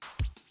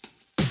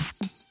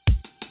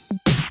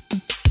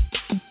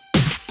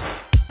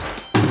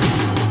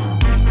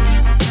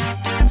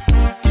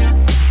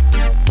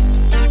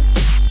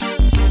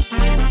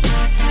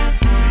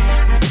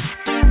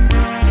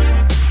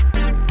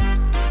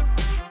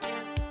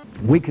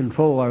We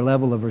control our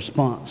level of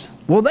response.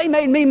 Well, they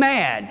made me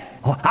mad.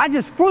 I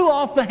just flew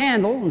off the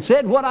handle and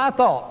said what I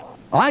thought.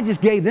 I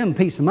just gave them a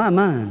piece of my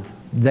mind.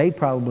 They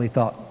probably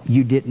thought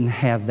you didn't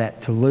have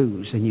that to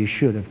lose and you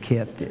should have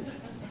kept it.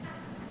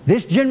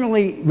 This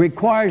generally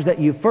requires that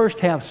you first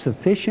have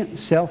sufficient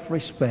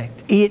self-respect.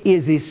 It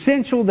is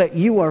essential that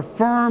you are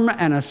firm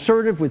and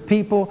assertive with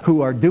people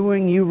who are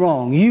doing you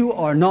wrong. You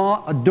are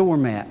not a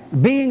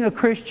doormat. Being a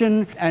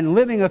Christian and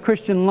living a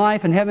Christian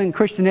life and having a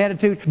Christian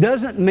attitude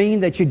doesn't mean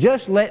that you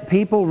just let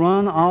people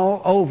run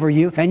all over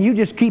you and you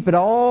just keep it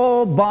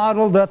all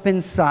bottled up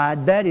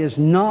inside. That is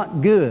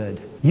not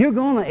good. You're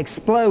going to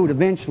explode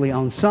eventually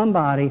on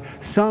somebody,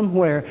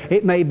 somewhere.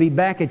 It may be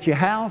back at your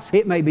house.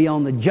 It may be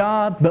on the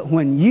job. But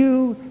when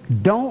you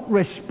don't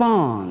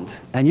respond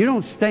and you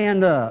don't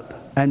stand up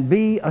and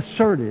be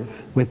assertive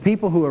with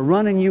people who are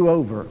running you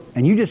over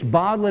and you just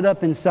bottle it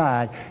up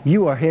inside,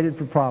 you are headed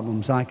for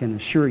problems. I can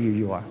assure you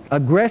you are.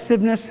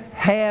 Aggressiveness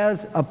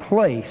has a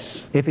place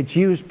if it's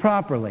used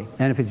properly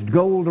and if it's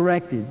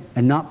goal-directed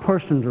and not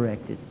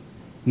person-directed.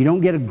 You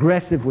don't get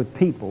aggressive with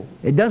people.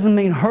 It doesn't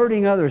mean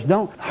hurting others.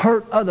 Don't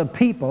hurt other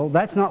people.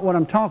 That's not what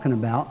I'm talking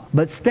about.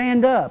 But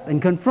stand up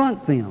and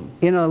confront them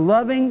in a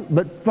loving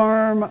but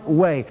firm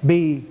way.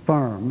 Be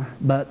firm,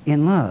 but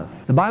in love.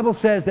 The Bible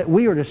says that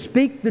we are to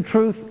speak the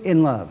truth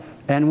in love.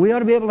 And we ought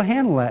to be able to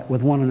handle that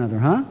with one another,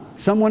 huh?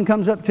 Someone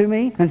comes up to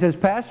me and says,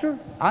 Pastor,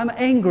 I'm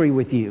angry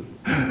with you.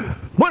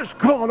 Bless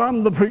God,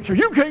 I'm the preacher.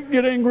 You can't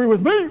get angry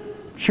with me.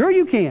 Sure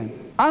you can.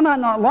 I might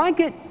not like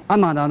it. I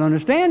might not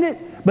understand it.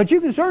 But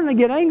you can certainly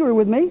get angry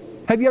with me.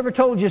 Have you ever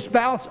told your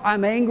spouse,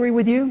 I'm angry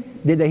with you?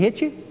 Did they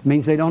hit you? It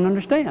means they don't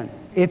understand.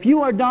 If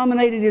you are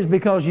dominated, it is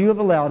because you have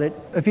allowed it.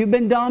 If you've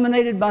been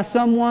dominated by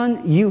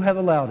someone, you have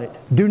allowed it.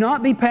 Do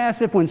not be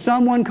passive when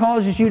someone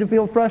causes you to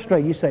feel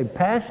frustrated. You say,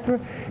 Pastor,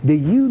 do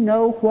you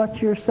know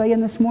what you're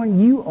saying this morning?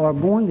 You are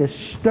going to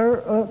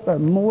stir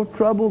up more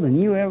trouble than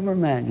you ever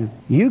imagined.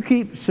 You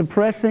keep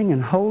suppressing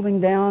and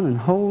holding down and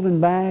holding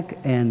back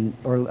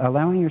or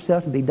allowing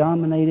yourself to be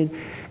dominated,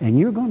 and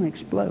you're going to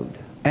explode.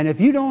 And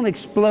if you don't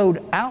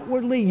explode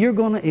outwardly, you're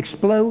going to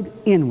explode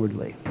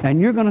inwardly.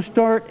 And you're going to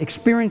start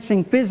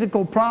experiencing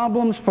physical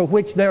problems for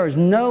which there is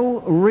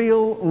no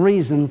real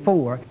reason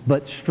for,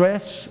 but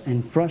stress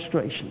and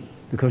frustration.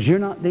 Because you're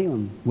not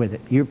dealing with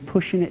it. You're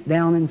pushing it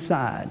down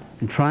inside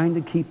and trying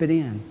to keep it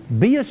in.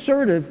 Be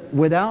assertive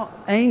without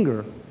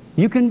anger.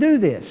 You can do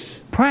this.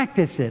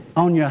 Practice it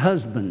on your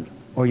husband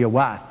or your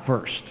wife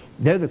first.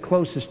 They're the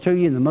closest to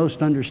you and the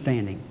most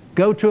understanding.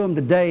 Go to them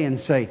today and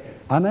say,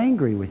 I'm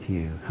angry with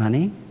you,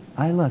 honey.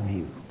 I love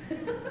you.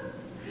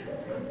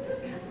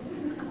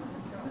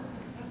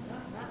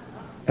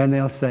 And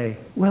they'll say,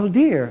 well,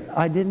 dear,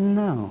 I didn't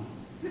know.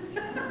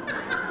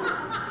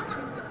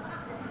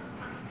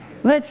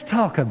 Let's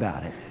talk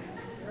about it.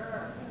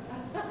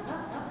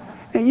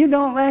 And you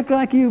don't act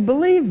like you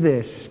believe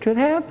this could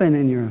happen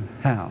in your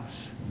house.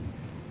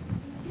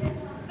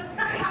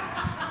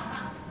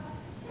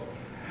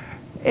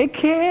 It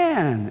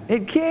can.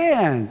 It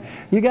can.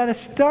 You got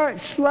to start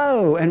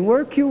slow and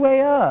work your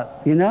way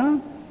up, you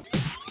know?